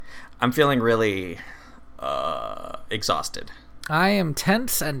I'm feeling really exhausted. I am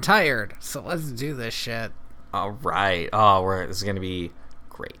tense and tired, so let's do this shit. All right. Oh, this is gonna be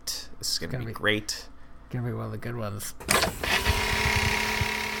great. This is gonna be great. Gonna be one of the good ones.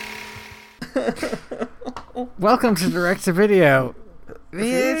 Welcome to Direct to Video.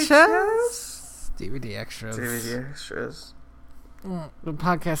 VHS? DVD extras. DVD extras. The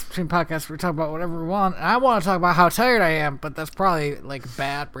podcast between podcasts, we talk about whatever we want. And I want to talk about how tired I am, but that's probably like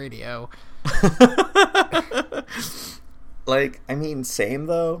bad radio. Same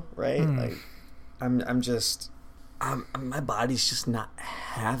though, right? Like, I'm just, my body's just not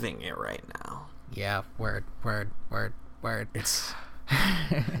having it right now. Yeah, word. It's.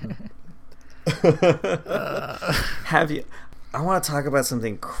 Have you? I want to talk about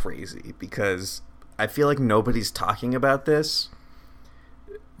something crazy because I feel like nobody's talking about this,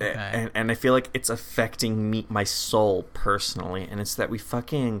 and I feel like it's affecting me, my soul personally, and it's that we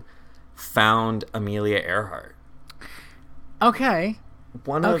fucking found Amelia Earhart. Okay.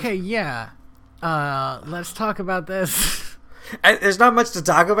 Yeah. Let's talk about this. There's not much to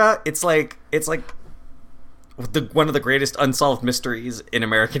talk about. It's like one of the greatest unsolved mysteries in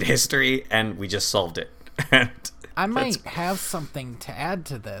American history, and we just solved it. I might have something to add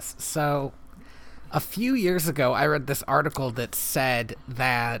to this. So, a few years ago, I read this article that said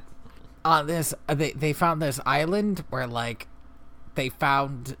that they found this island where they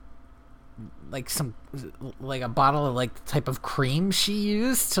found a bottle of the type of cream she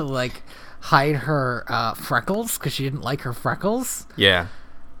used to hide her freckles because she didn't like her freckles. Yeah.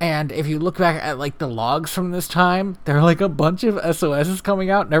 And if you look back at the logs from this time, there are a bunch of SOSs coming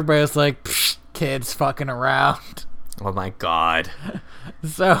out, and everybody was like, psh, kids fucking around. Oh my god.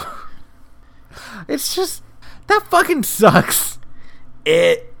 So, it's just, that fucking sucks.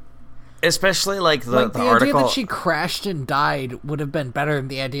 Especially the article. idea that she crashed and died would have been better than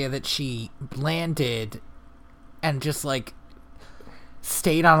the idea that she landed and just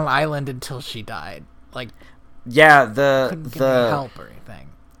stayed on an island until she died. Yeah, couldn't get any help or anything.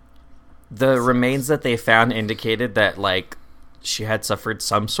 The remains that they found indicated that she had suffered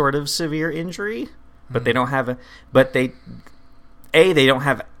some sort of severe injury, but they don't have they don't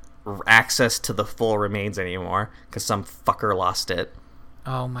have access to the full remains anymore because some fucker lost it.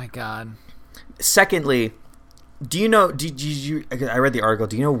 Oh my god. Secondly, do you know? I read the article.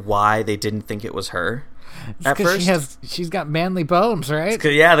 Do you know why they didn't think it was her? At first, she's got manly bones, right?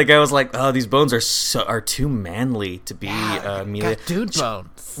 Yeah, the guy was like, "Oh, these bones are too manly to be Amelia." Got dude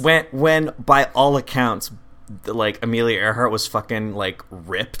bones. When by all accounts, Amelia Earhart was fucking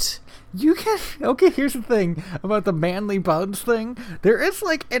ripped. Here's the thing about the manly bones thing. There is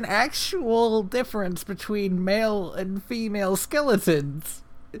an actual difference between male and female skeletons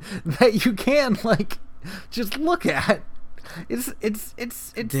that you can just look at. It's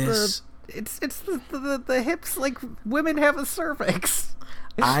the hips. Women have a cervix.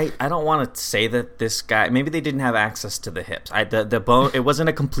 I don't want to say that this guy, maybe they didn't have access to the hips. The bone, it wasn't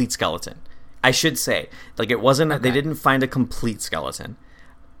a complete skeleton. I should say it wasn't. Okay. They didn't find a complete skeleton.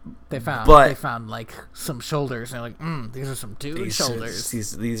 They found some shoulders. And they're these are some dude shoulders.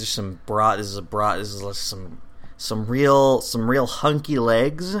 These are some broad. This is some real hunky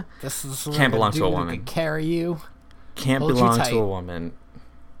legs. This is can't belong to a woman. Can carry you. Can't belong to a woman.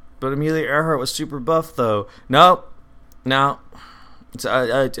 But Amelia Earhart was super buff, though. No. It's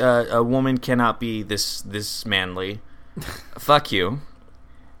a woman cannot be this manly. Fuck you.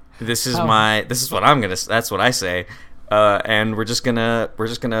 This is what I'm gonna. That's what I say. And we're just gonna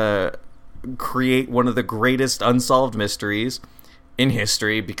create one of the greatest unsolved mysteries in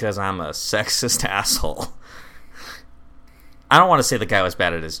history because I'm a sexist asshole. I don't want to say the guy was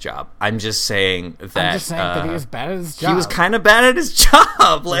bad at his job. I'm just saying that that he was bad at his job. He was kind of bad at his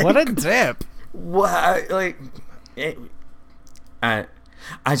job. What a dip! What? I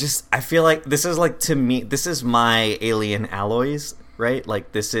feel like this is to me. This is my Alien Alloys, right?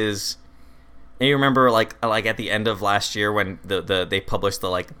 This is. And you remember at the end of last year when they published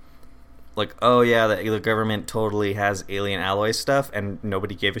the oh yeah, the government totally has alien alloy stuff and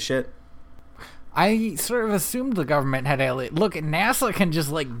nobody gave a shit. I sort of assumed the government had alien. Look, NASA can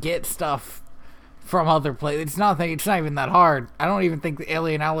just get stuff from other places. It's not even that hard. I don't even think the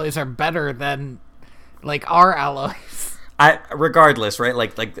alien alloys are better than our alloys. Regardless, right?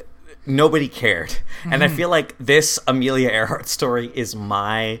 Nobody cared, and I feel like this Amelia Earhart story is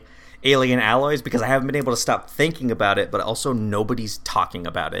my alien alloys because I haven't been able to stop thinking about it, but also nobody's talking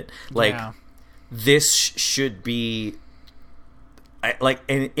about it. This should be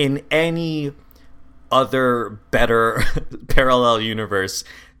in any other better parallel universe,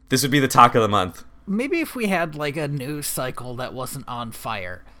 this would be the talk of the month. Maybe if we had a news cycle that wasn't on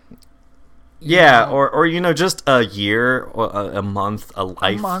fire. Yeah, or just a year, or a month, a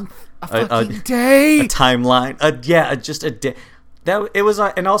life, a fucking day, a timeline, just a day. That it was,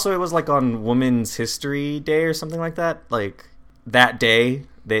 and also it was like on Women's History Day or something like that. Like that day,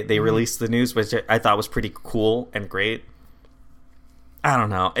 they released the news, which I thought was pretty cool and great. I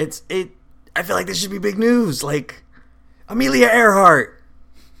don't know. I feel like this should be big news. Like Amelia Earhart.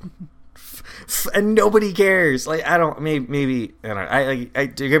 And nobody cares. Like I don't. Maybe I don't know. I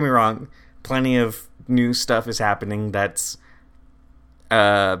don't get me wrong. Plenty of new stuff is happening that's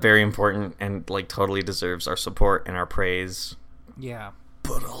very important and like totally deserves our support and our praise. Yeah.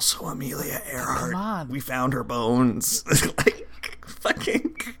 But also Amelia Earhart. Come on. We found her bones. Like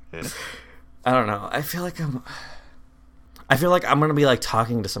fucking. I don't know. I feel like I'm gonna be like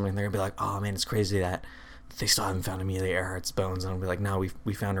talking to somebody and they're gonna be like, "Oh man, it's crazy that they still haven't found Amelia Earhart's bones." And I'll be like, "No,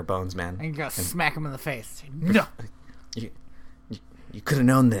 we found her bones, man." And you gotta smack him in the face. No, you could have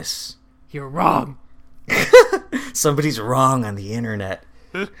known this. You're wrong. Somebody's wrong on the internet.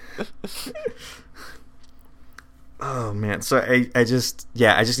 Oh man, so I just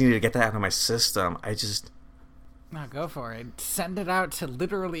needed to get that out of my system. No, go for it. Send it out to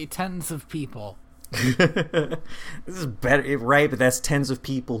literally tens of people. This is better, right? But that's tens of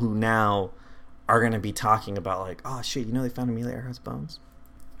people who now are gonna be talking about like, oh shit, they found Amelia Earhart's bones.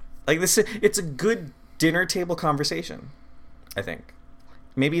 Like this, it's a good dinner table conversation. I think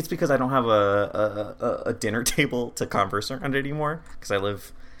maybe it's because I don't have a dinner table to converse around anymore because I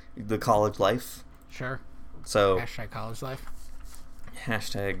live the college life. Sure. So hashtag college life.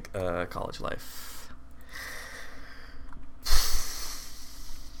 Hashtag college life.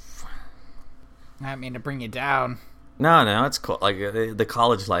 I didn't mean to bring you down. No, it's cool. Like the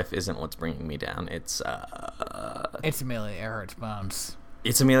college life isn't what's bringing me down. It's Amelia Earhart's bones.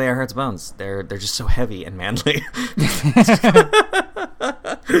 It's Amelia Earhart's bones. They're just so heavy and manly.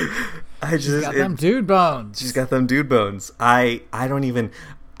 She's got them dude bones. She's got them dude bones. I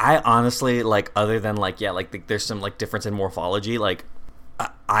honestly, like, other than like, yeah, like there's some like difference in morphology. Like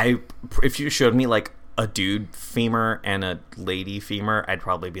if you showed me like a dude femur and a lady femur, I'd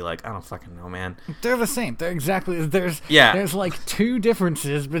probably be like, I don't fucking know, man. They're the same. They're exactly there's like two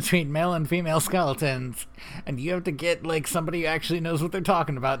differences between male and female skeletons, and you have to get like somebody who actually knows what they're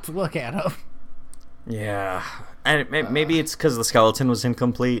talking about to look at them. Yeah, and maybe it's because the skeleton was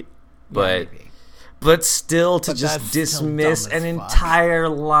incomplete, but maybe. But still, to just dismiss an entire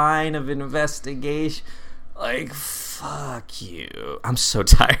line of investigation, like, fuck you. I'm so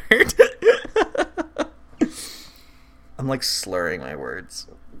tired. I'm like slurring my words.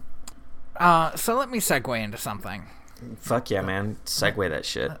 So let me segue into something. Fuck yeah, man. Segue that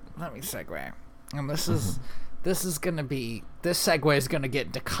shit. Let me segue. And this is gonna be, this segue is gonna get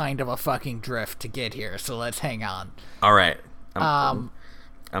into kind of a fucking drift to get here, so let's hang on. All right. I'm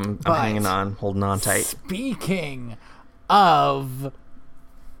hanging on, holding on tight. Speaking of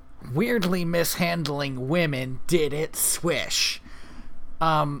weirdly mishandling women, did it swish?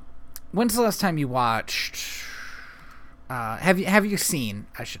 When's the last time you watched? Have you seen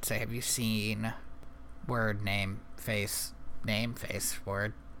Word Name Face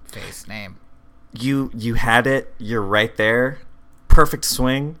Word Face Name? You had it. You're right there. Perfect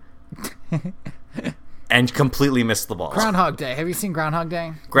swing. And completely missed the balls. Groundhog Day. Have you seen Groundhog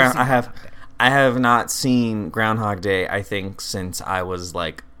Day? I have not seen Groundhog Day, I think, since I was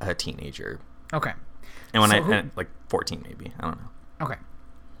like a teenager. Okay. And when like 14 maybe. I don't know. Okay.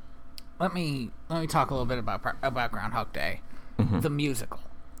 Let me talk a little bit about Groundhog Day, the musical.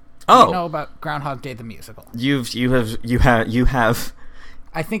 Oh. You know about Groundhog Day the musical? You have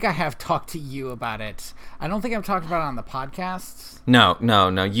I think I have talked to you about it. I don't think I've talked about it on the podcast. No.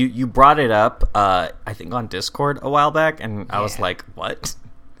 You brought it up, I think on Discord a while back, and I was like, what?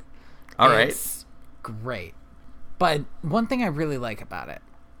 All right. It's great. But one thing I really like about it,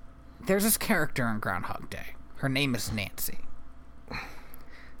 there's this character in Groundhog Day. Her name is Nancy.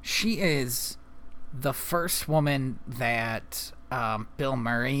 She is the first woman that Bill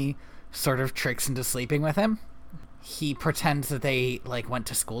Murray sort of tricks into sleeping with him. He pretends that they like went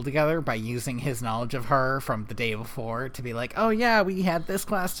to school together by using his knowledge of her from the day before to be like, oh yeah, we had this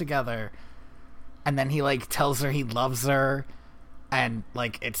class together. And then he like tells her he loves her, and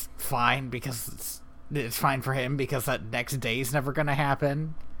like it's fine because it's fine for him because that next day's never gonna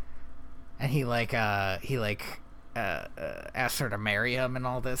happen. And he asks her to marry him and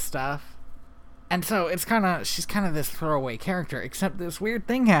all this stuff. And so she's kind of this throwaway character, except this weird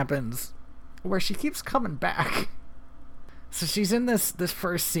thing happens where she keeps coming back. So she's in this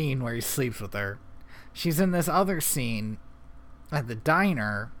first scene where he sleeps with her. She's in this other scene at the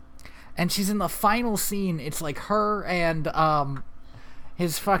diner, and she's in the final scene. It's like her and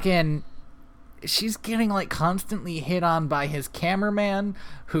his fucking she's getting like constantly hit on by his cameraman,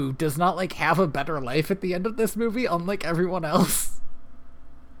 who does not like have a better life at the end of this movie, unlike everyone else.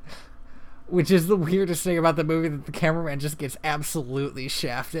 Which is the weirdest thing about the movie, that the cameraman just gets absolutely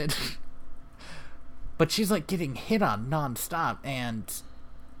shafted. But she's like getting hit on nonstop, and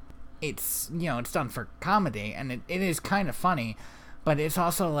it's, you know, it's done for comedy, and it is kind of funny, but it's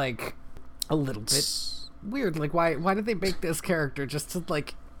also like a little bit weird. Like, why did they make this character just to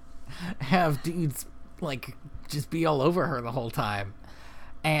like have dudes like just be all over her the whole time?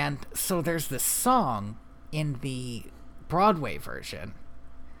 And so there's this song in the Broadway version,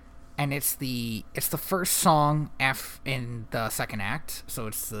 and it's the first song in the second act, so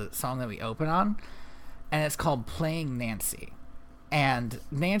it's the song that we open on, and it's called Playing Nancy. And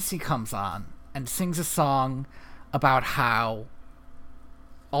Nancy comes on and sings a song about how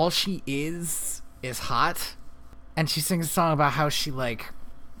all she is hot. And she sings a song about how she, like,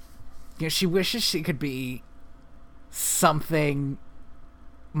 you know, she wishes she could be something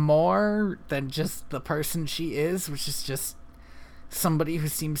more than just the person she is, which is just somebody who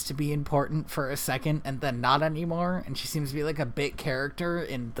seems to be important for a second and then not anymore. And she seems to be like a bit character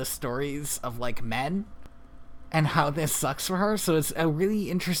in the stories of like men, and how this sucks for her. So it's a really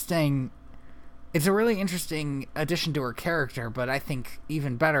interesting addition to her character, but I think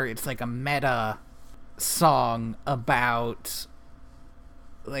even better, it's like a meta song about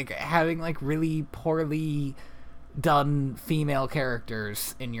like having like really poorly done female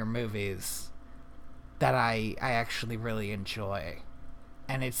characters in your movies that I actually really enjoy.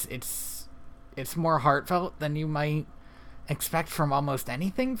 And it's more heartfelt than you might expect from almost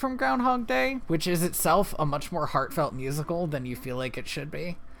anything from Groundhog Day, which is itself a much more heartfelt musical than you feel like it should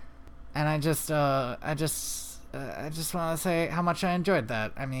be. And I just want to say how much I enjoyed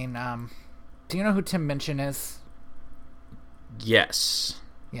that. I mean, do you know who Tim Minchin is? Yes.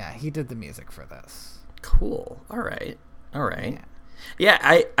 Yeah, he did the music for this. Cool. All right. Yeah,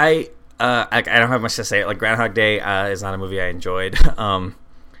 I don't have much to say. Like, Groundhog Day is not a movie I enjoyed.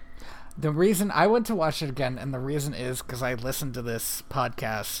 The reason I went to watch it again, and the reason is because I listened to this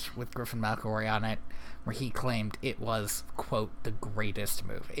podcast with Griffin McElroy on it, where he claimed it was, quote, the greatest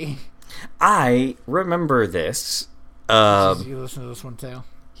movie. I remember this. Did you listen to this one too?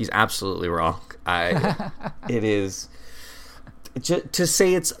 He's absolutely wrong. It is to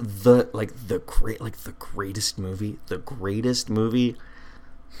say it's the greatest movie.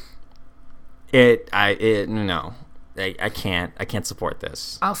 No. I can't support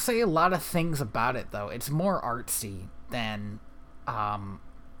this. I'll say a lot of things about it, though. It's more artsy than a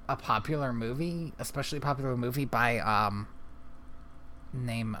popular movie, especially a popular movie by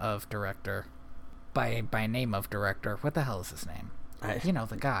name of director. By name of director. What the hell is his name? You know,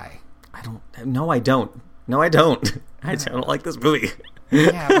 the guy. I don't. I don't like this movie.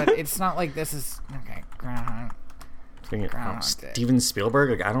 Yeah, but it's not like this is okay. Groundhog Steven Spielberg.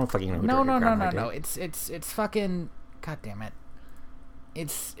 Like, I don't fucking know. No. It's fucking. God damn it!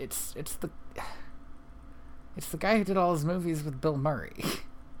 It's the guy who did all his movies with Bill Murray.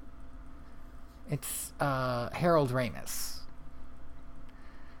 It's Harold Ramis.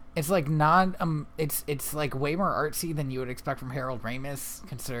 It's like it's like way more artsy than you would expect from Harold Ramis,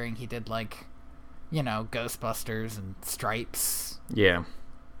 considering he did, like, you know, Ghostbusters and Stripes. Yeah.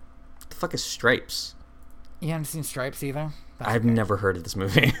 What the fuck is Stripes? You haven't seen Stripes either? I've never heard of this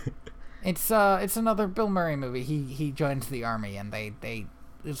movie. It's another Bill Murray movie. He joins the army, and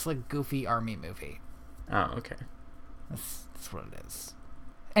it's like a goofy army movie. Oh, okay. That's what it is.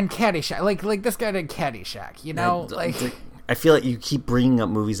 And Caddyshack, like this guy did Caddyshack, you know, I feel like you keep bringing up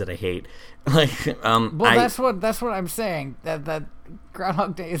movies that I hate. That's what I'm saying. That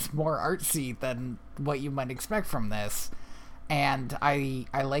Groundhog Day is more artsy than what you might expect from this, and I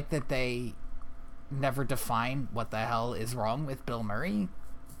like that they never define what the hell is wrong with Bill Murray.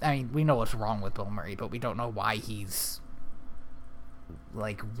 I mean, we know what's wrong with Bill Murray, but we don't know why he's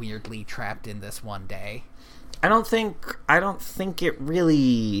like weirdly trapped in this one day. I don't think it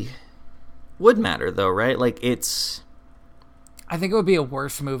really would matter, though, right? Like, I think it would be a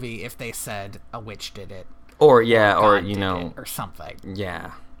worse movie if they said a witch did it, or you know, or something.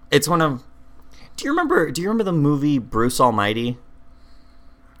 Yeah, it's one of. Do you remember the movie Bruce Almighty?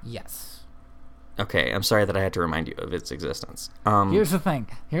 Yes. Okay, I'm sorry that I had to remind you of its existence. Here's the thing.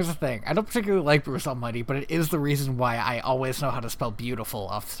 I don't particularly like Bruce Almighty, but it is the reason why I always know how to spell beautiful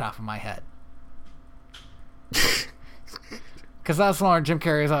off the top of my head. Because that's one where Jim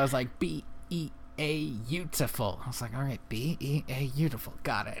Carrey is always like, B-E-A beautiful. I was like, all right, B-E-A beautiful.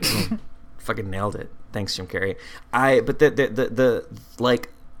 Got it. Fucking nailed it. Thanks, Jim Carrey. But the like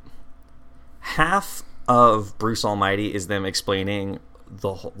half of Bruce Almighty is them explaining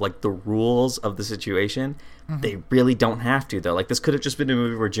the whole, like the rules of the situation. They really don't have to though. Like this could have just been a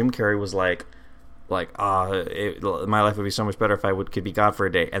movie where Jim Carrey was like my life would be so much better if I could be God for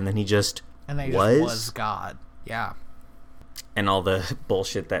a day, and then he just was God. Yeah. And all the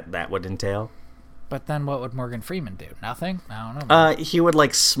bullshit that would entail. But then what would Morgan Freeman do? Nothing? I don't know. He would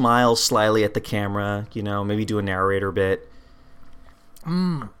like smile slyly at the camera, you know, maybe do a narrator bit.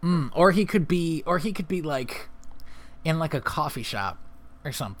 Or he could be like in like a coffee shop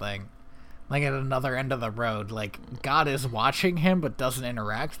or something. Like at another end of the road. Like God is watching him but doesn't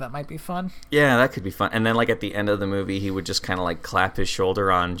interact. That might be fun. Yeah, that could be fun. And then like at the end of the movie he would just kind of like clap his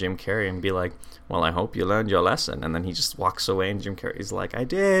shoulder on Jim Carrey and be like, well, I hope you learned your lesson. And then he just walks away and Jim Carrey's like, I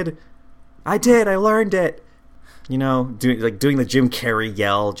did, I learned it. You know, doing the Jim Carrey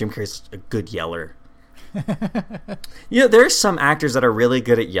yell. Jim Carrey's a good yeller. You know, there's some actors that are really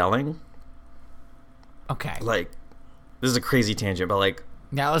good at yelling. Okay. Like, this is a crazy tangent, but like,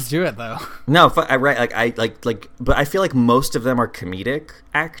 yeah, let's do it though. no, but I feel like most of them are comedic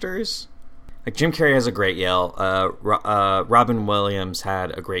actors. Like Jim Carrey has a great yell. Robin Williams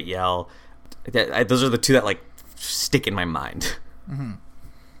had a great yell. Those are the two that like stick in my mind. Mm-hmm.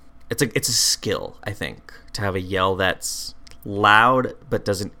 It's a skill, I think, to have a yell that's loud but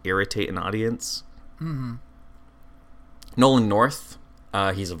doesn't irritate an audience. Mm-hmm. Nolan North,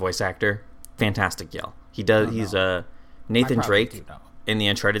 he's a voice actor. Fantastic yell. He's Nathan Drake in the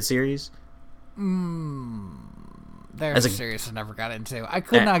Uncharted series. There's a series I never got into. I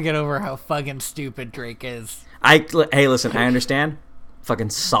could not get over how fucking stupid Drake is. Hey, listen, I understand.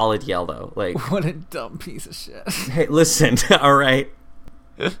 Fucking solid yell though. Like, what a dumb piece of shit. Hey, listen, all right.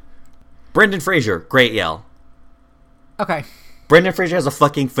 Brendan Fraser, great yell. Okay. Brendan Fraser has a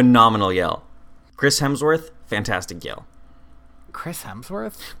fucking phenomenal yell. Chris Hemsworth, fantastic yell. Chris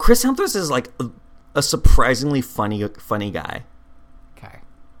Hemsworth? Chris Hemsworth is like a surprisingly funny guy. Okay.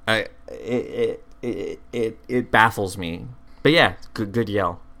 It baffles me. But yeah, good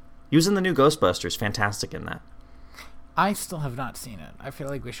yell. He was in the new Ghostbusters, fantastic in that. I still have not seen it. I feel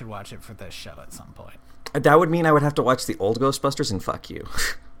like we should watch it for this show at some point. That would mean I would have to watch the old Ghostbusters and fuck you.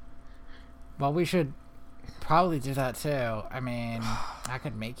 Well, we should probably do that too. I mean, I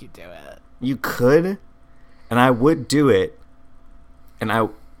could make you do it. You could, and I would do it, and I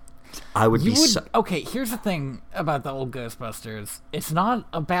would be so... Okay, here's the thing about the old Ghostbusters. It's not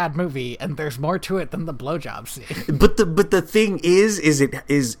a bad movie, and there's more to it than the blowjob scene. But the thing is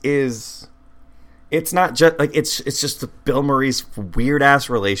it's not just like it's just the Bill Murray's weird ass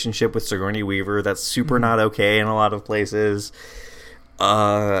relationship with Sigourney Weaver that's super not okay in a lot of places.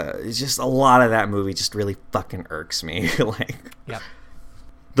 It's just a lot of that movie just really fucking irks me. Like, yep.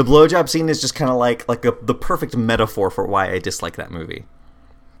 The blowjob scene is just kind of like the perfect metaphor for why I dislike that movie.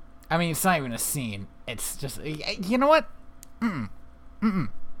 I mean, it's not even a scene. It's just, you know what?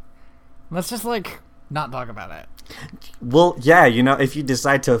 Let's just like not talk about it. Well, yeah, you know, if you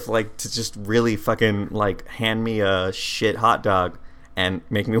decide to just really fucking like hand me a shit hot dog and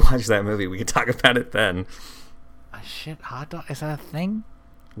make me watch that movie, we can talk about it then. A shit hot dog? Is that a thing?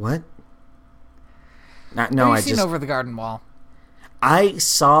 What? No, Have you seen Over the Garden Wall? I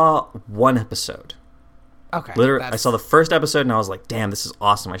saw one episode. Okay. Literally, I saw the first episode and I was like, damn, this is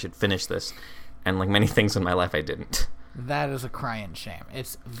awesome. I should finish this. And like many things in my life, I didn't. That is a crying shame.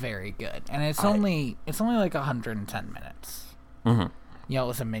 It's very good. And it's only like 110 minutes. Mm-hmm. You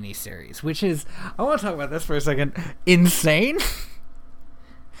know, it's a mini series, which is, I want to talk about this for a second, insane.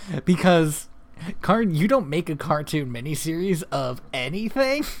 Because you don't make a cartoon miniseries of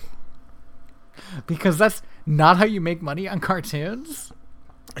anything. Because that's not how you make money on cartoons.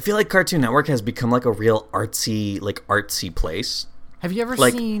 I feel like Cartoon Network has become like a real artsy place. Have you ever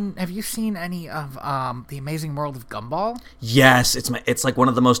seen? Have you seen any of The Amazing World of Gumball? Yes, it's like one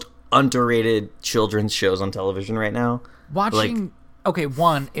of the most underrated children's shows on television right now. Okay,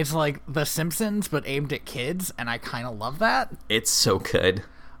 one, it's like The Simpsons but aimed at kids, and I kind of love that. It's so good.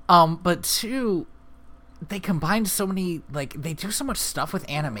 But two, they combine so many, like, they do so much stuff with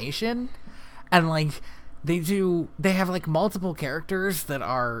animation, and like they have like multiple characters that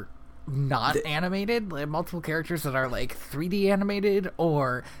are not animated, like multiple characters that are like 3D animated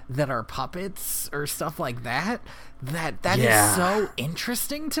or that are puppets or stuff like that. That is so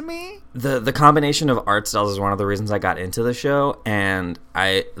interesting to me. The combination of art styles is one of the reasons I got into the show, and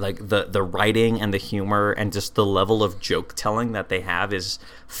I like the writing and the humor and just the level of joke telling that they have is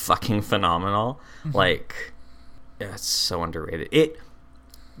fucking phenomenal. Mm-hmm. Like, yeah, it's so underrated.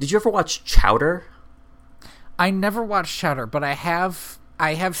 Did you ever watch Chowder? I never watched Chowder, but I have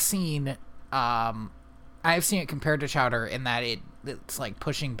seen it compared to Chowder in that it's like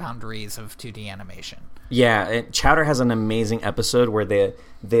pushing boundaries of 2D animation. Yeah, Chowder has an amazing episode where they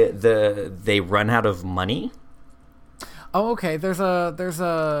run out of money. Oh, okay. There's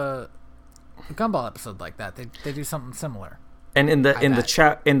a Gumball episode like that. They do something similar. And in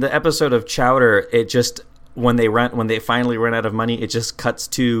the episode of Chowder, it just when they finally run out of money, it just cuts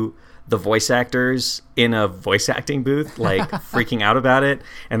to the voice actors in a voice acting booth, like freaking out about it,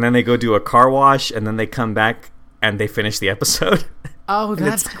 and then they go do a car wash, and then they come back and they finish the episode. Oh,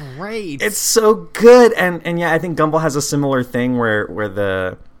 that's great! It's so good, and yeah, I think Gumball has a similar thing where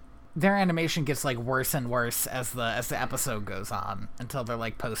their animation gets like worse and worse as the episode goes on until they're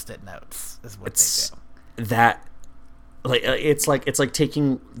like post-it notes is what they do. That like it's like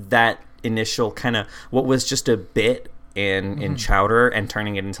taking that initial kind of what was just a bit in Chowder and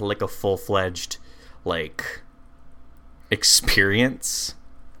turning it into like a full-fledged like experience.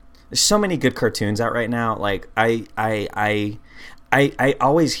 There's so many good cartoons out right now. Like I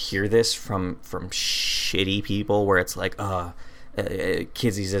always hear this from shitty people where it's like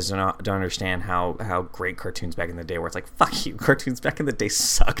kids these days don't understand how great cartoons back in the day were. It's like, fuck you, cartoons back in the day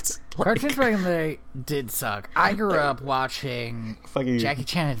sucked. Cartoons back in the day did suck. I grew up watching Jackie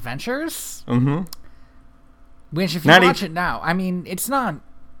Chan Adventures. Mm-hmm. Which, if you watch it now, I mean, it's not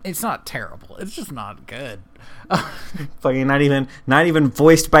terrible. It's just not good. Fucking not even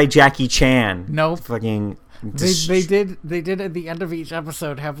voiced by Jackie Chan. Nope. Fucking. They did at the end of each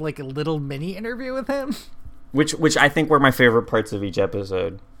episode have like a little mini interview with him. Which I think were my favorite parts of each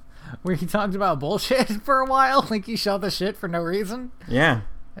episode. Where he talked about bullshit for a while, like he shot the shit for no reason. Yeah.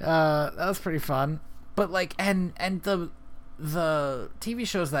 That was pretty fun. But like, and the TV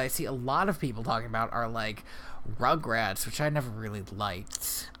shows that I see a lot of people talking about are like Rugrats, which I never really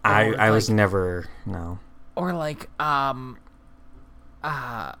liked. I was never no. Or like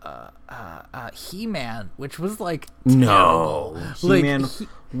He-Man, which was like terrible. No, He-Man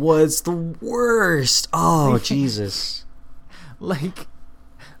was the worst. Oh Jesus! Like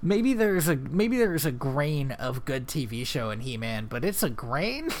maybe there's a grain of good TV show in He-Man, but it's a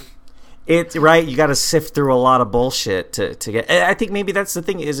grain. It's right. You got to sift through a lot of bullshit to get. I think maybe that's the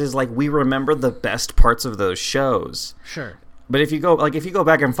thing is like we remember the best parts of those shows. Sure. But if you go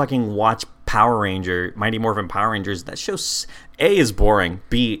back and fucking watch Mighty Morphin Power Rangers, that show A is boring,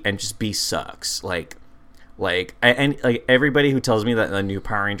 B sucks. Like everybody who tells me that the new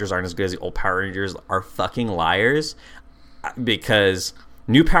Power Rangers aren't as good as the old Power Rangers are fucking liars, because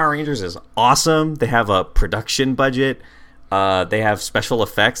new Power Rangers is awesome. They have a production budget. They have special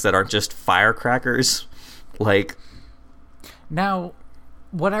effects that aren't just firecrackers. Like now.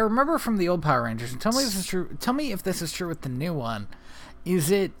 What I remember from the old Power Rangers, and tell me if this is true. Tell me if this is true with the new one. Is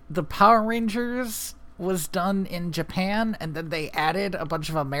it the Power Rangers was done in Japan, and then they added a bunch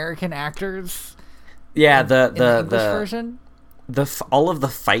of American actors? Yeah, the English version. All of the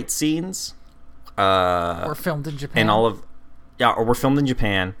fight scenes were filmed in Japan. Or were filmed in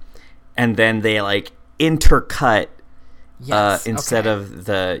Japan, and then they like intercut. Yes, instead of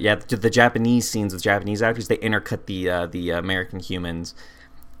the Japanese scenes with Japanese actors, they intercut the American humans.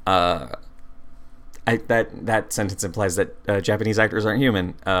 That sentence implies that Japanese actors aren't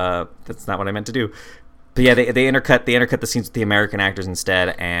human. That's not what I meant to do. But yeah, they intercut the scenes with the American actors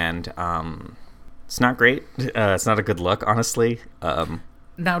instead, and it's not great. It's not a good look, honestly.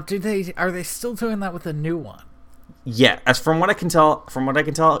 Now, are they still doing that with the new one? Yeah, as from what I can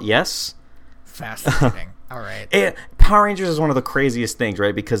tell, yes. Fascinating. All right. Power Rangers is one of the craziest things,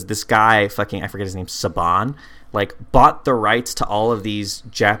 right? Because this guy, I forget his name, Saban, like bought the rights to all of these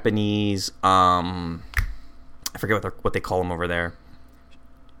Japanese, I forget what they call them over there,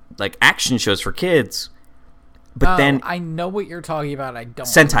 like action shows for kids. But then I know what you're talking about. I don't.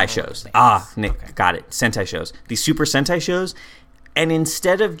 Sentai shows. Nick, okay. Got it. Sentai shows. These Super Sentai shows, and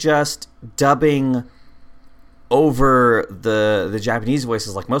instead of just dubbing over the Japanese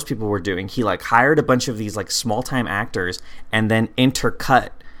voices like most people were doing, he like hired a bunch of these like small time actors and then intercut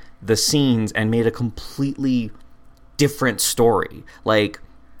the scenes and made a completely different story. Like,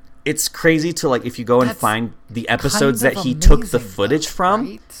 it's crazy to like if you go and find the episodes that he took the footage from.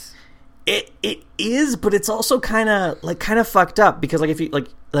 Right? It is, but it's also kind of fucked up because like if you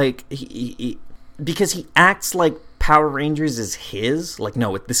because he acts like Power Rangers is his. Like,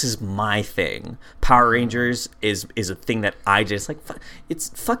 no, this is my thing. Power Rangers is a thing that I just like. It's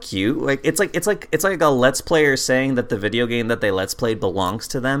fuck you. Like it's like a Let's Player saying that the video game that they Let's Played belongs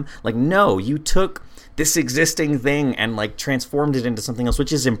to them. Like, no, you took this existing thing and like transformed it into something else,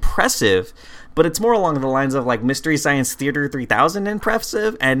 which is impressive, but it's more along the lines of like Mystery Science Theater 3000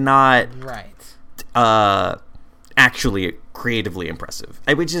 impressive and not actually creatively impressive.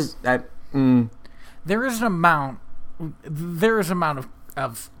 There is an amount of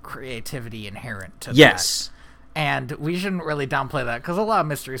creativity inherent to yes. that. And we shouldn't really downplay that, because a lot of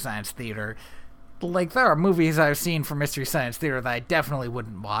Mystery Science Theater, like, there are movies I've seen from Mystery Science Theater that I definitely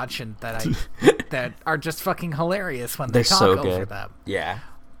wouldn't watch, and that that are just fucking hilarious when they talk so over good. them. Yeah.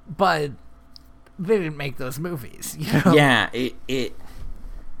 But they didn't make those movies, you know? Yeah, They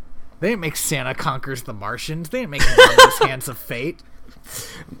didn't make Santa Conquers the Martians. They didn't make Manos Hands of Fate.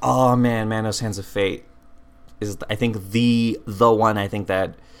 Oh man, Manos Hands of Fate is, I think, the one I think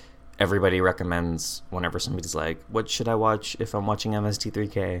that everybody recommends whenever somebody's like, what should I watch if I'm watching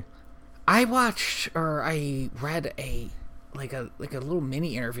MST3K? I read a little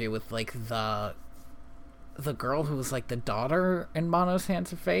mini interview with, like, the girl who was, like, the daughter in Manos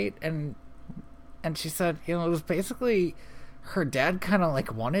Hands of Fate, and she said, you know, it was basically her dad kind of,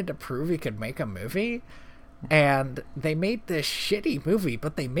 like, wanted to prove he could make a movie, and they made this shitty movie,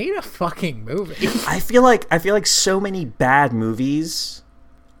 but they made a fucking movie. I feel like so many bad movies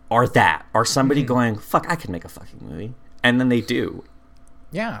are somebody going, fuck, I could make a fucking movie, and then they do.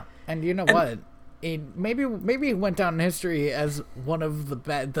 Yeah, and you know what? Maybe it went down in history as one of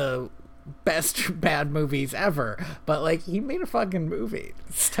the best bad movies ever, but, like, he made a fucking movie.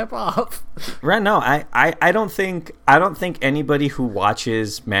 Step off. Right? No, I don't think anybody who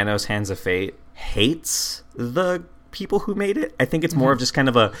watches Manos Hands of Fate hates the people who made it. I think it's more of just kind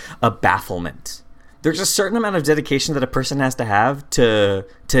of a bafflement. There's a certain amount of dedication that a person has to have to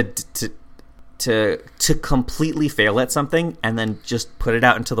completely fail at something and then just put it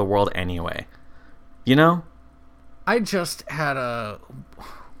out into the world anyway. You know? I just had a...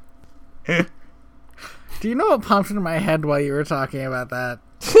 Do you know what popped into my head while you were talking about that?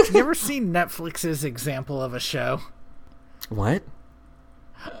 You ever seen Netflix's Example of a Show? What?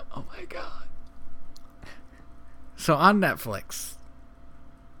 Oh my god. So on Netflix,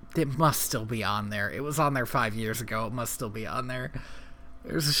 it must still be on there. It was on there 5 years ago. It must still be on there.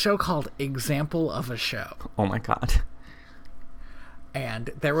 There's a show called Example of a Show. Oh my god.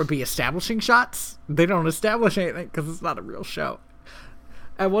 And there would be establishing shots. They don't establish anything because it's not a real show.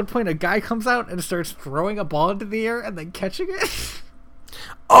 At one point, a guy comes out and starts throwing a ball into the air and then catching it.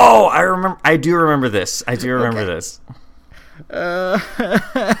 Oh, I do remember this. This.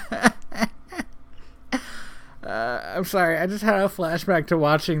 I'm sorry. I just had a flashback to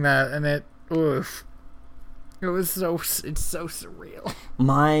watching that, and it's so surreal.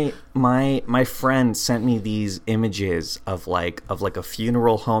 My friend sent me these images of a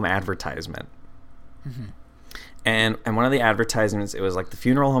funeral home advertisement. Mm-hmm. And one of the advertisements, it was like the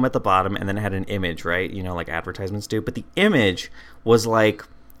funeral home at the bottom, and then it had an image, right? You know, like advertisements do. But the image was like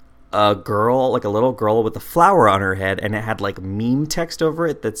a girl, like a little girl with a flower on her head, and it had like meme text over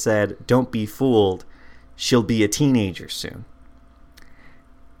it that said, "Don't be fooled, she'll be a teenager soon."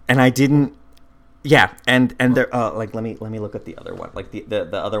 And I didn't. Yeah, and they're like, let me look at the other one. Like the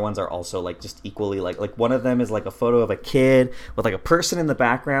other ones are also like just equally like one of them is like a photo of a kid with like a person in the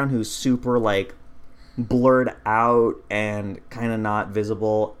background who's super like blurred out and kind of not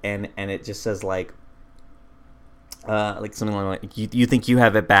visible, and it just says like something like you think you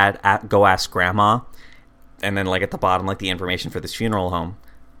have it bad, go ask grandma, and then like at the bottom like the information for this funeral home,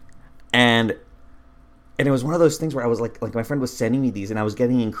 and it was one of those things where I was like my friend was sending me these, and I was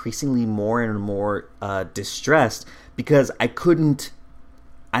getting increasingly more and more distressed because I couldn't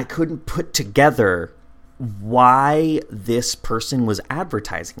put together why this person was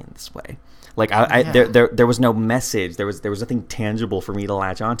advertising in this way. Like there was no message. There was nothing tangible for me to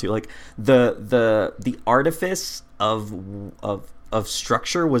latch onto. Like the artifice of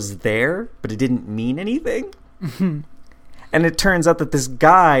structure was there, but it didn't mean anything. Mm-hmm. And it turns out that this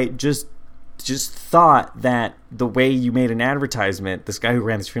guy just thought that the way you made an advertisement, this guy who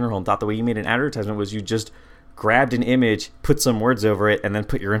ran this funeral home thought the way you made an advertisement was you just grabbed an image, put some words over it, and then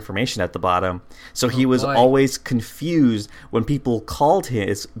put your information at the bottom. So he was always confused when people called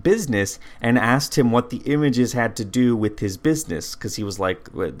his business and asked him what the images had to do with his business, because he was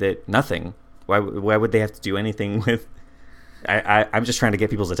like, that nothing. Why would they have to do anything with... I'm just trying to get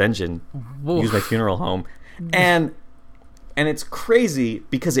people's attention. Whoa. Use my funeral home. And it's crazy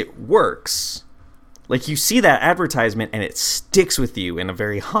because it works. Like, you see that advertisement and it sticks with you in a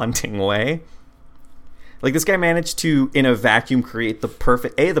very haunting way. Like, this guy managed to, in a vacuum, create the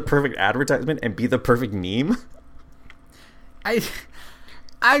perfect advertisement, and B, the perfect meme. I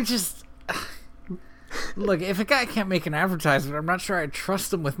just... Look, if a guy can't make an advertisement, I'm not sure I'd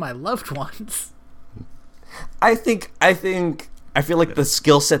trust him with my loved ones. I feel like the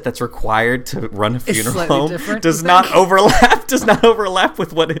skill set that's required to run a funeral home does not overlap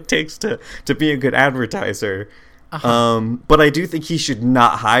with what it takes to be a good advertiser. Uh-huh. But I do think he should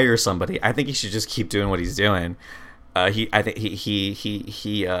not hire somebody. I think he should just keep doing what he's doing. I think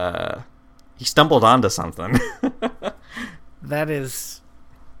he stumbled onto something. That is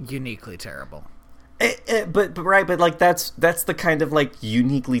uniquely terrible. But like that's the kind of like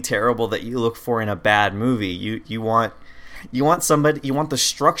uniquely terrible that you look for in a bad movie. You want the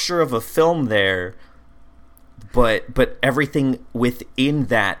structure of a film there, but everything within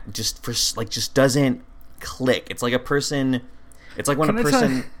that just doesn't click. It's like when a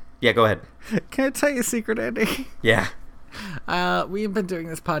person. Yeah, go ahead. Can I tell you a secret, Andy? Yeah. We've been doing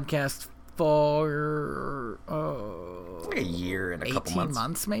this podcast for like a year and a couple 18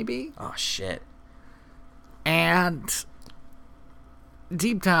 months maybe. Oh shit. And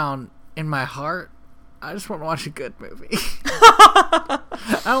deep down in my heart, I just want to watch a good movie. I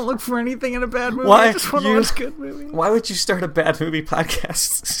don't look for anything in a bad movie. I just want to watch a good movie. Why would you start a bad movie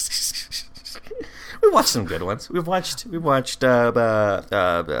podcast? We watched some good ones. We watched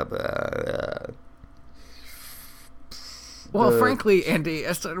well, frankly, Andy,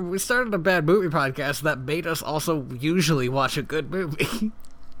 we started a bad movie podcast that made us also usually watch a good movie.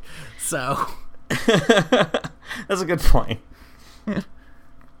 So that's a good point. But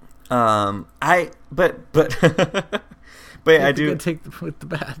I do take with the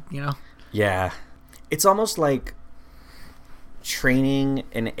bad, you know. Yeah, it's almost like training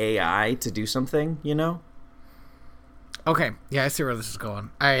an AI to do something, you know. Okay, yeah, I see where this is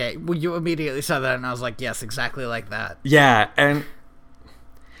going. You immediately said that, and I was like, yes, exactly like that. Yeah, and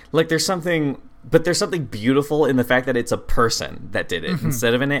like there's something beautiful in the fact that it's a person that did it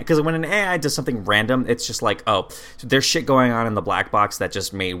instead of an AI. Because when an AI does something random, it's just like, oh, there's shit going on in the black box that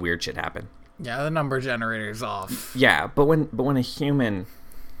just made weird shit happen. Yeah, the number generator's off. Yeah, but when a human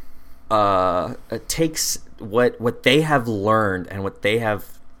takes what they have learned and what they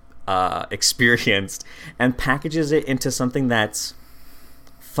have experienced and packages it into something that's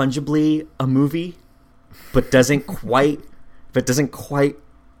fungibly a movie, but doesn't quite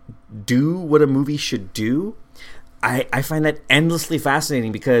do what a movie should do, I find that endlessly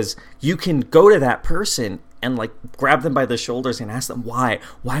fascinating, because you can go to that person and like grab them by the shoulders and ask them why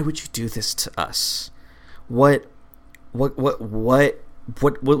would you do this to us? What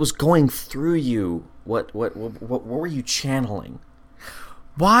was going through you? What were you channeling?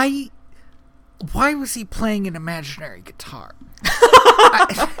 Why was he playing an imaginary guitar?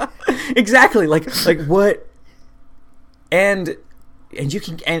 Exactly. Like what? And you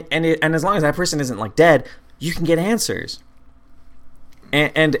can and as long as that person isn't like dead, you can get answers.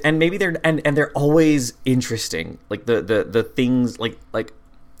 And maybe they're always interesting. Like the things like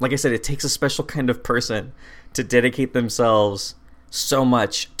I said, it takes a special kind of person to dedicate themselves so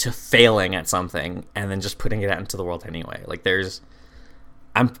much to failing at something and then just putting it out into the world anyway. Like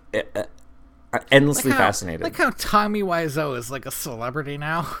I'm endlessly fascinated. Like how Tommy Wiseau is like a celebrity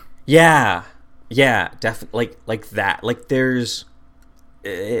now. Yeah, definitely. Like that. Like there's,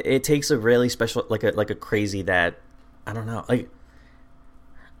 it takes a really special, like a crazy that, I don't know. Like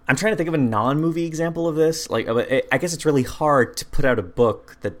I'm trying to think of a non-movie example of this. Like I guess it's really hard to put out a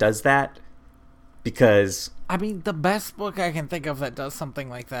book that does that, because I mean, the best book I can think of that does something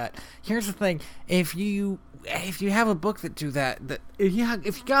like that. Here's the thing: if you have a book that do that, if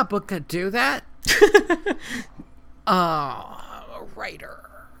you got a book that do that, a writer,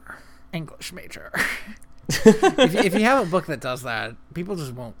 English major. if you have a book that does that, people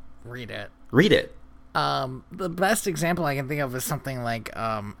just won't read it. Read it. The best example I can think of is something like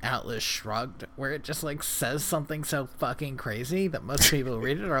Atlas Shrugged, where it just like says something so fucking crazy that most people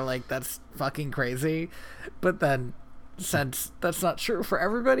read it are like, that's fucking crazy. But then, since that's not true for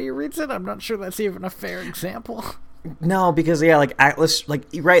everybody who reads it, I'm not sure that's even a fair example. No, because yeah, like Atlas, like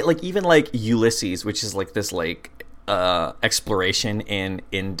right, like even like Ulysses, which is like this like exploration in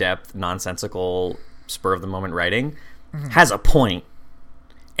in-depth, nonsensical, spur of the moment writing, has a point.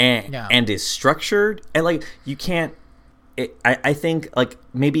 And is structured, and like you can't. I think like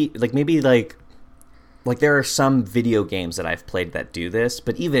maybe there are some video games that I've played that do this,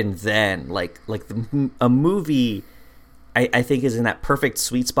 but even then, a movie, I think is in that perfect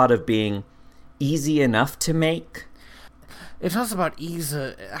sweet spot of being easy enough to make. It's also about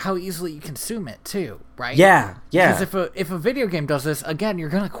how easily you consume it too, right? Yeah. Because if a video game does this, again, you're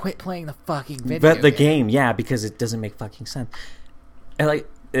gonna quit playing the fucking video game. Yeah, because it doesn't make fucking sense. And like.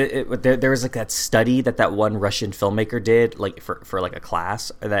 There was like that study that one Russian filmmaker did, like for like a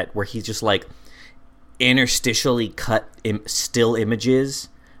class, where he just like interstitially cut still images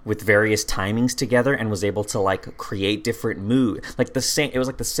with various timings together and was able to like create different mood. Like it was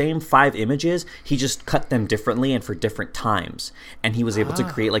like the same 5 images, he just cut them differently and for different times, and he was able to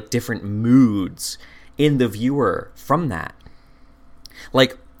create like different moods in the viewer from that.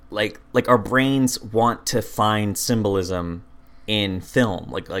 Like like our brains want to find symbolism in film,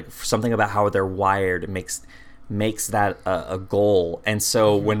 like something about how they're wired makes that a goal. And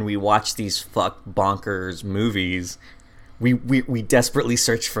so when we watch these fuck bonkers movies, we desperately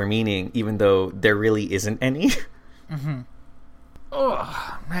search for meaning, even though there really isn't any. Mm-hmm.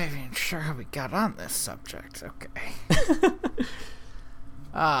 Oh, I'm not even sure how we got on this subject. Okay.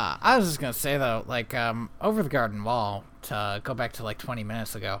 I was just gonna say though, like, Over the Garden Wall, to go back to like 20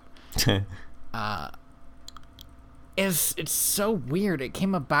 minutes ago, it's so weird. It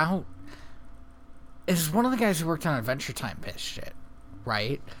came about. It's one of the guys who worked on Adventure Time pitched it,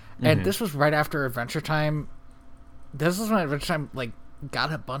 right? And this was right after Adventure Time. This was when Adventure Time like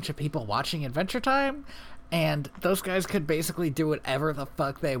got a bunch of people watching Adventure Time, and those guys could basically do whatever the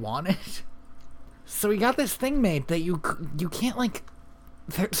fuck they wanted. So we got this thing made that you can't, like,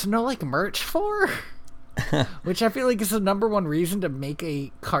 there's no, like, merch for, which I feel like is the number one reason to make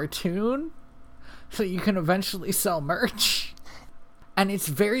a cartoon, so you can eventually sell merch. And it's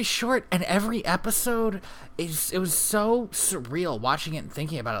very short, and every episode it was so surreal watching it and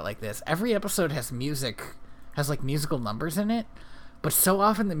thinking about it like this. Every episode has like musical numbers in it, but so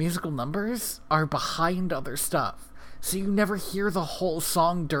often the musical numbers are behind other stuff, so you never hear the whole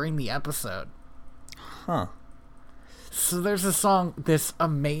song during the episode. Huh. So there's a song, this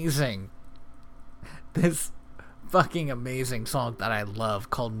fucking amazing song that I love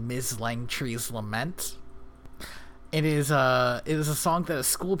called Ms. Langtry's Lament. It is a song that a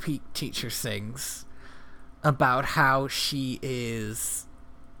school teacher sings about how she is,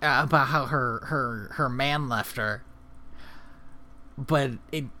 about how her man left her. But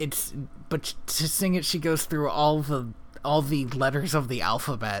but to sing it, she goes through all the letters of the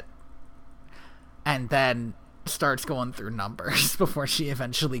alphabet, and then starts going through numbers before she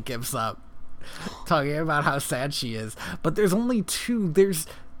eventually gives up, talking about how sad she is. But there's only two.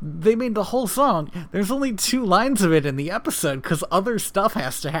 They made the whole song. There's only 2 lines of it in the episode because other stuff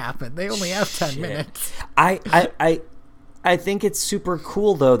has to happen. They only have 10 minutes. I think it's super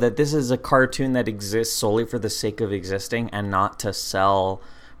cool, though, that this is a cartoon that exists solely for the sake of existing and not to sell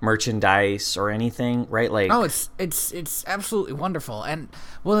merchandise or anything, right? Like, oh, it's absolutely wonderful. And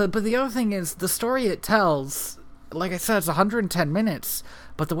well, but the other thing is the story it tells. Like I said, it's 110 minutes,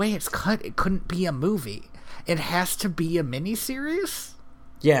 but the way it's cut, it couldn't be a movie. It has to be a miniseries.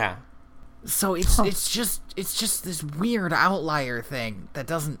 Yeah. So it's just this weird outlier thing that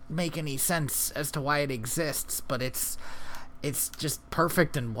doesn't make any sense as to why it exists, but it's just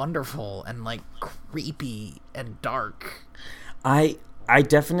perfect and wonderful and like creepy and dark. I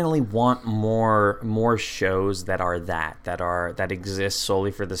definitely want more shows that exist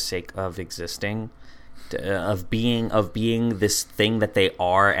solely for the sake of existing, of being this thing that they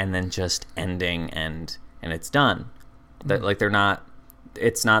are, and then just ending and it's done. That like they're not.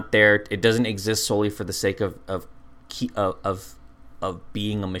 It's not there. It doesn't exist solely for the sake of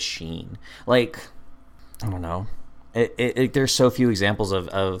being a machine. Like, I don't know. There's so few examples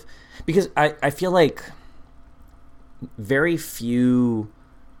of because I feel like very few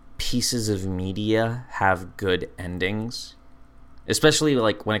pieces of media have good endings, especially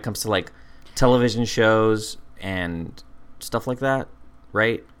like when it comes to like television shows and stuff like that,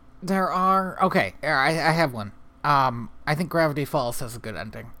 right? There are. Okay, I have one. I think Gravity Falls has a good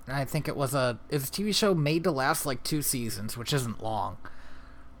ending. And I think it's a TV show made to last like 2 seasons, which isn't long.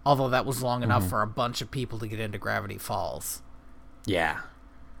 Although that was long enough for a bunch of people to get into Gravity Falls. Yeah.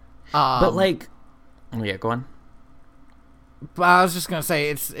 But like, yeah, go on. But I was just gonna say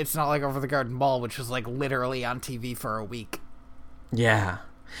it's not like Over the Garden Wall, which was like literally on TV for a week. Yeah.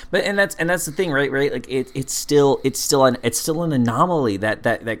 But and that's the thing, right? Like it's still an anomaly that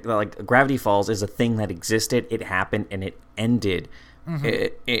like Gravity Falls is a thing that existed, it happened, and it ended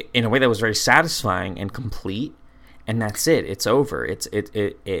in a way that was very satisfying and complete, and that's it. It's over.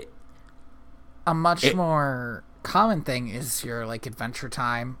 A much more common thing is your like Adventure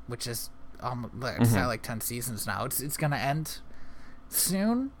Time, which is it's not like 10 seasons now. It's gonna end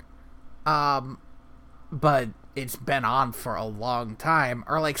soon, but it's been on for a long time.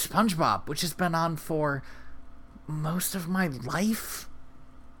 Or like SpongeBob, which has been on for most of my life.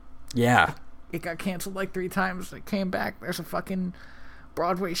 Yeah. It got canceled like 3 times. It came back. There's a fucking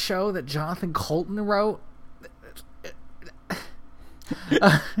Broadway show that Jonathan Colton wrote.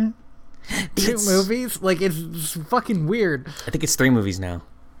 2 movies? Like, it's fucking weird. I think it's 3 movies now.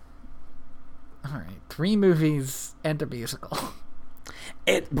 Alright, 3 movies and a musical.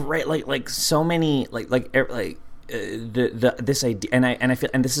 Like so many this idea, and I feel,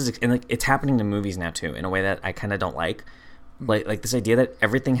 and this is, and like it's happening to movies now too in a way that I kind of don't like this idea that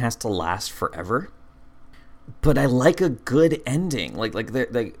everything has to last forever. but I like a good ending.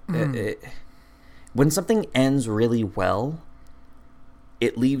 When something ends really well,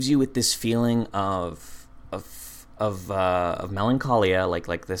 it leaves you with this feeling of melancholia,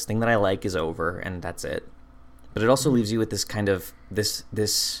 like this thing that I like is over and that's it. But it also leaves you with this kind of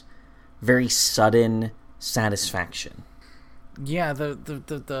this very sudden satisfaction. Yeah,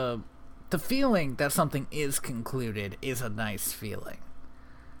 the feeling that something is concluded is a nice feeling.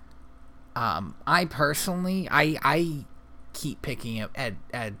 I personally, I keep picking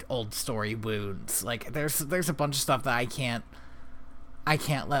at old story wounds. Like there's a bunch of stuff that I can't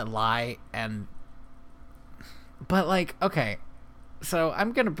let lie, but like, okay, so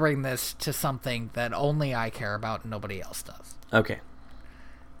I'm gonna bring this to something that only I care about and nobody else does. Okay.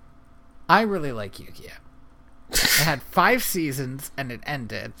 I really like Yu-Gi-Oh! It had 5 seasons and it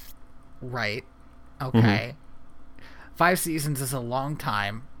ended, right? Okay. 5 seasons is a long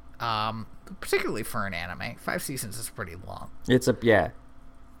time, particularly for an anime. 5 seasons is pretty long. Yeah.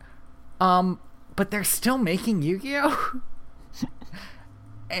 But they're still making Yu-Gi-Oh!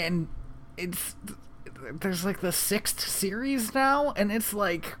 And there's like the 6th series now, and it's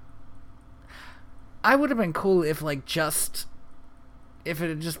like, I would have been cool if it had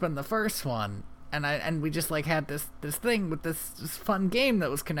just been the first one, and we just like had this thing with this fun game that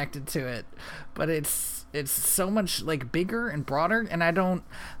was connected to it. But it's so much like bigger and broader, and I don't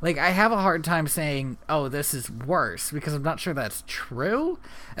like, I have a hard time saying, oh, this is worse, because I'm not sure that's true,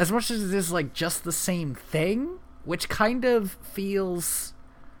 as much as it is like just the same thing, which kind of feels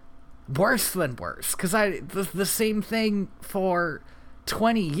worse than worse, because the same thing for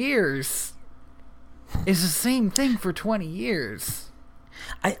 20 years is the same thing for 20 years.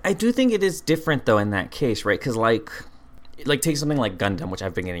 I do think it is different though in that case, right? Because like take something like Gundam, which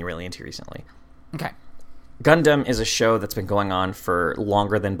I've been getting really into recently. Okay. Gundam is a show that's been going on for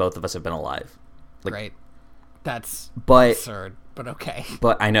longer than both of us have been alive. Like, right. That's but, absurd, but okay.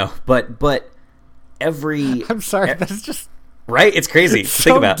 But I know, but every I'm sorry, that's just right. It's crazy. so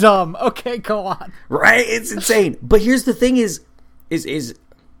think about dumb. Okay, go on. Right, it's insane. But here's the thing: is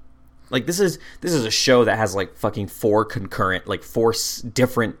like this is a show that has like fucking 4 concurrent, like 4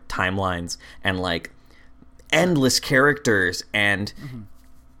 different timelines and like endless characters, and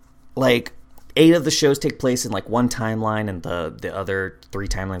like 8 of the shows take place in like one timeline, and the other 3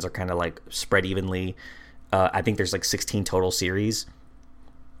 timelines are kind of like spread evenly. I think there's like 16 total series.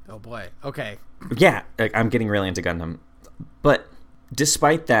 Oh boy. Okay. Yeah, like, I'm getting really into Gundam, but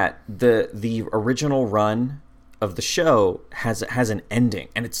despite that, the original run of the show has an ending,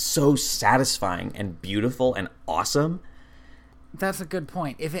 and it's so satisfying and beautiful and awesome. That's a good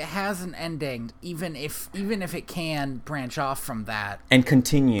point. If it has an ending, even if it can branch off from that and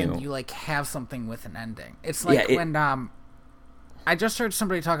continue, and you like have something with an ending. It's like when I just heard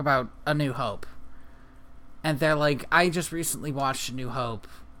somebody talk about A New Hope, and they're like, I just recently watched A New Hope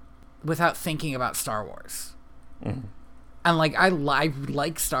without thinking about Star Wars. And like I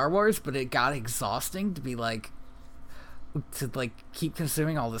like Star Wars, but it got exhausting to keep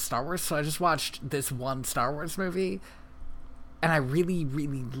consuming all the Star Wars, so I just watched this one Star Wars movie, and I really,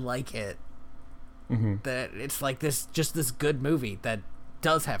 really like it. That it's like this good movie that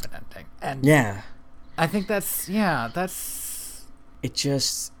does have an ending, and yeah, I think that's it.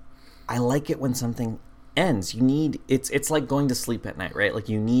 Just, I like it when something ends. You need it's like going to sleep at night, right? Like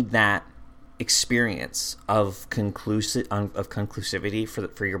you need that experience of conclusivity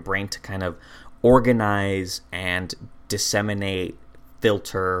for your brain to kind of organize and disseminate,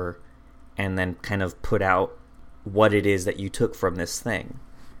 filter, and then kind of put out what it is that you took from this thing.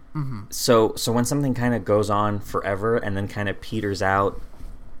 So when something kind of goes on forever and then kind of peters out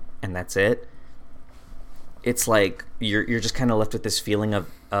and that's it, it's like you're just kind of left with this feeling of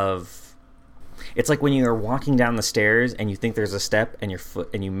it's like when you're walking down the stairs and you think there's a step and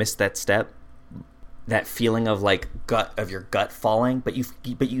you miss that step, that feeling of like your gut falling, but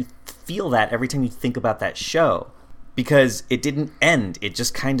you feel that every time you think about that show, because it didn't end, it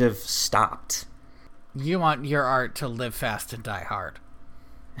just kind of stopped. You want your art to live fast and die hard.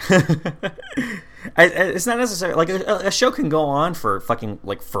 It's not necessarily like a show can go on for fucking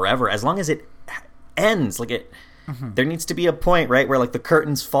like forever, as long as it ends. Like it there needs to be a point, right, where like the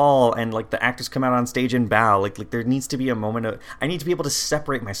curtains fall and like the actors come out on stage and bow. Like there needs to be a moment of, I need to be able to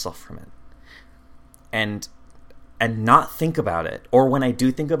separate myself from it and not think about it, or when I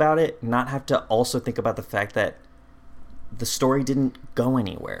do think about it, not have to also think about the fact that the story didn't go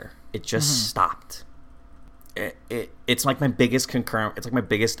anywhere. It just stopped. It's like my biggest it's like my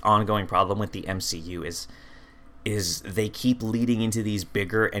biggest ongoing problem with the MCU is they keep leading into these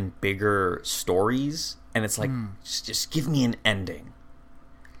bigger and bigger stories, and it's like just give me an ending.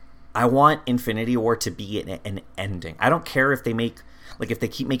 I want Infinity War to be an ending. I don't care if they if they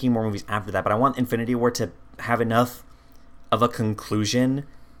keep making more movies after that, but I want Infinity War to have enough of a conclusion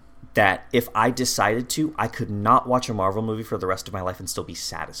that if I decided to, I could not watch a Marvel movie for the rest of my life and still be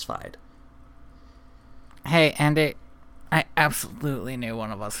satisfied. Hey, Andy, I absolutely knew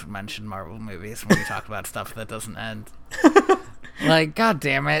one of us would mention Marvel movies when we talk about stuff that doesn't end. Like, god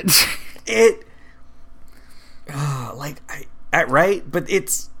damn it. Right? But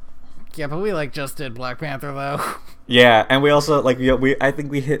it's... Yeah, but we, just did Black Panther, though. Yeah, and we also, I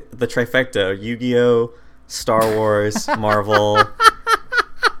think we hit the trifecta. Yu-Gi-Oh!, Star Wars, Marvel...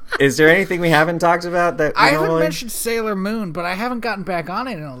 Is there anything we haven't talked about that I haven't mentioned Sailor Moon, but I haven't gotten back on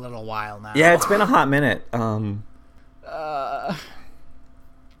it in a little while now. Yeah, it's been a hot minute.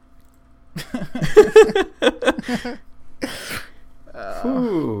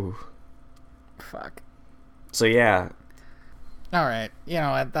 Fuck. So yeah. All right. You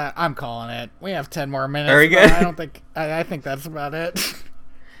know what? I'm calling it. We have 10 more minutes. Very good. I think that's about it.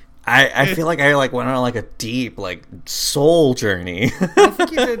 I feel like I went on a deep soul journey. I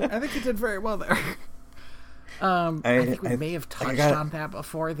think you did very well there. I think we may have touched on that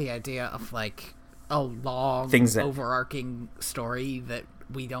before, the idea of a long overarching story that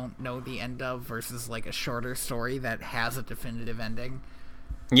we don't know the end of versus a shorter story that has a definitive ending.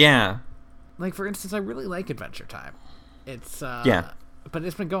 Yeah. For instance, I really like Adventure Time. It's yeah. But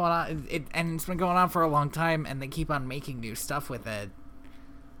it's been going on it's been going on for a long time, and they keep on making new stuff with it.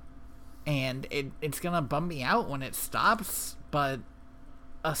 And it's gonna bum me out when it stops, but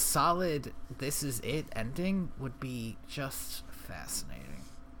a solid "this is it" ending would be just fascinating.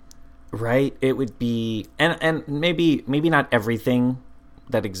 Right? It would be, and maybe not everything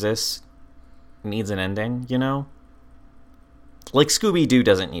that exists needs an ending, you know? Scooby-Doo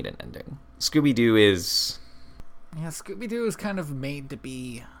doesn't need an ending. Scooby-Doo is... Yeah, Scooby-Doo is kind of made to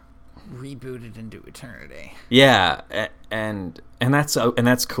be rebooted into eternity. Yeah, and that's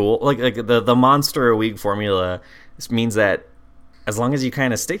cool. The Monster a Week formula means that as long as you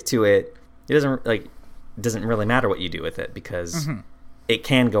kind of stick to it, it doesn't really matter what you do with it, because it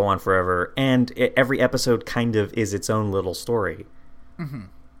can go on forever, and every episode kind of is its own little story.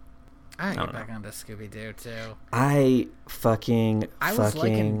 I get back onto Scooby-Doo too. I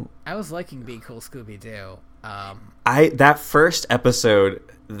was liking Be Cool Scooby-Doo. That first episode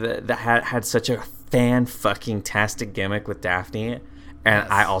that had such a fan-fucking-tastic gimmick with Daphne, and yes.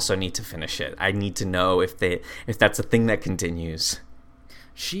 I also need to finish it. I need to know if that's a thing that continues.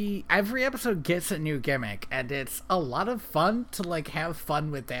 Every episode gets a new gimmick, and it's a lot of fun to have fun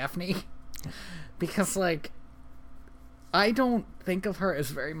with Daphne, because I don't think of her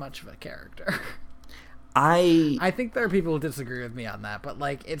as very much of a character. I think there are people who disagree with me on that, but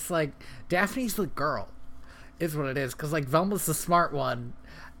it's Daphne's the girl is what it is, because Velma's the smart one,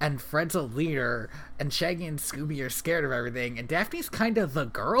 and Fred's a leader, and Shaggy and Scooby are scared of everything, and Daphne's kind of the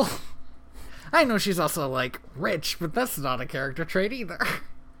girl. I know she's also rich, but that's not a character trait either.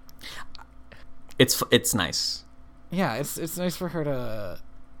 It's nice. Yeah, it's nice for her to...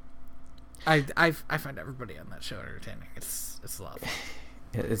 I find everybody on that show entertaining. It's love.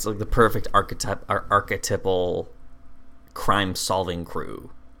 It's the perfect archetypal crime-solving crew.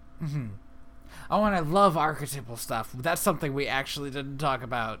 Mm-hmm. Oh, and I love archetypal stuff. That's something we actually didn't talk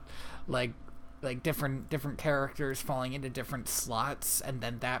about, different characters falling into different slots, and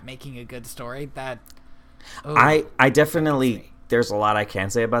then that making a good story. That I definitely. There's a lot I can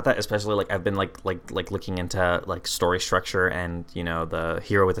say about that, especially I've been looking into story structure and the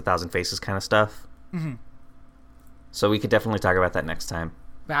hero with 1,000 faces kind of stuff. Mm-hmm. So we could definitely talk about that next time.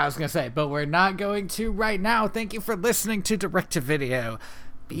 I was gonna say, but we're not going to right now. Thank you for listening to Direct to Video,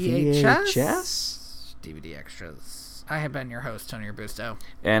 VHS, DVD extras. I have been your host, Tony Robusto,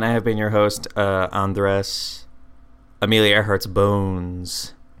 and I have been your host, Andres Amelia Earhart's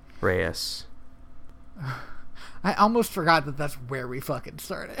Bones Reyes. I almost forgot that that's where we fucking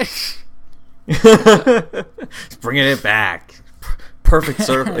started. Bringing it back. Perfect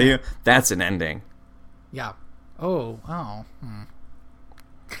circle. That's an ending. Yeah. Oh.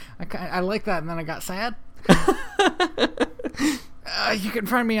 I like that, and then I got sad. You can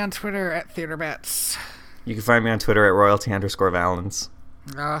find me on Twitter at TheaterBats. You can find me on Twitter at royalty_Valens.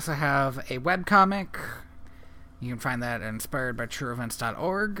 I also have a webcomic. You can find that at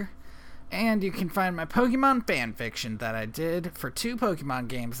inspiredbytrueevents.org. And you can find my Pokemon fanfiction that I did for 2 Pokemon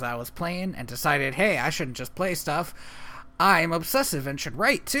games that I was playing and decided, hey, I shouldn't just play stuff. I'm obsessive and should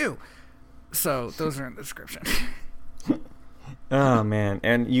write, too. So, those are in the description. Oh, man.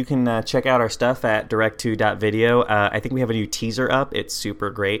 And you can check out our stuff at direct2.video. I think we have a new teaser up. It's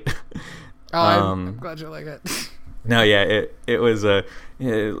super great. Oh, I'm glad you like it. No, yeah, it was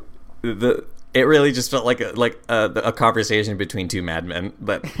it really just felt like a conversation between two madmen,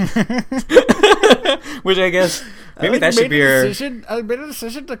 but which I guess maybe that should be your decision. I made a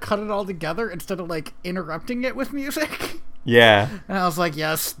decision to cut it all together instead of like interrupting it with music. Yeah, and I was like,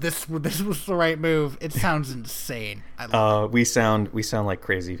 yes, this was the right move. It sounds insane. I love it. We sound like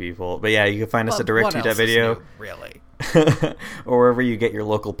crazy people, but yeah, you can find us at DirectTo.video, really, or wherever you get your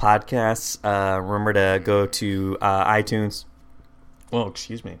local podcasts. Remember to go to iTunes. Oh,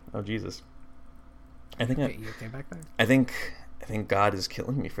 excuse me. Oh, Jesus. I think you okay back there? I think God is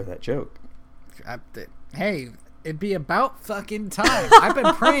killing me for that joke. Hey, it'd be about fucking time. I've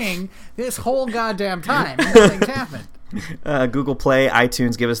been praying this whole goddamn time. Nothing's happened. Google Play,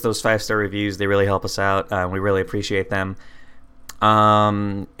 iTunes, give us those 5-star reviews. They really help us out. We really appreciate them.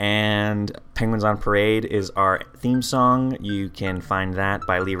 And Penguins on Parade is our theme song. You can find that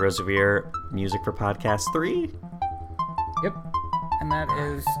by Lee Rosevere, music for Podcast 3. Yep. And that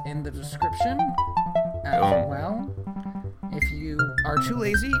is in the description as well. If you are too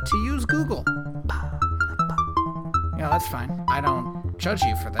lazy to use Google. Yeah, that's fine. I don't judge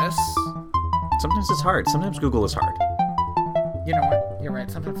you for this. Sometimes it's hard. Sometimes Google is hard. You know what? You're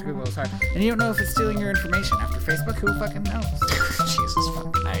right. Sometimes Google is hard. And you don't know if it's stealing your information. After Facebook, who fucking knows? Jesus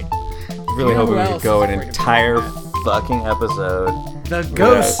fucking I really hope we could go an entire fucking episode. The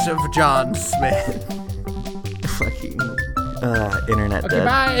ghost of John Smith. Fucking internet okay, dead.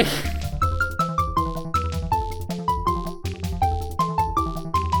 Bye.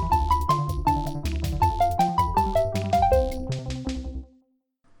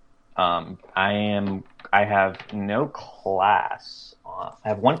 I have no class. I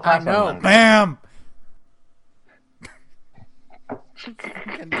have one class on Monday. Bam!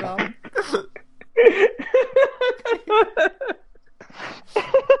 Fucking dumb.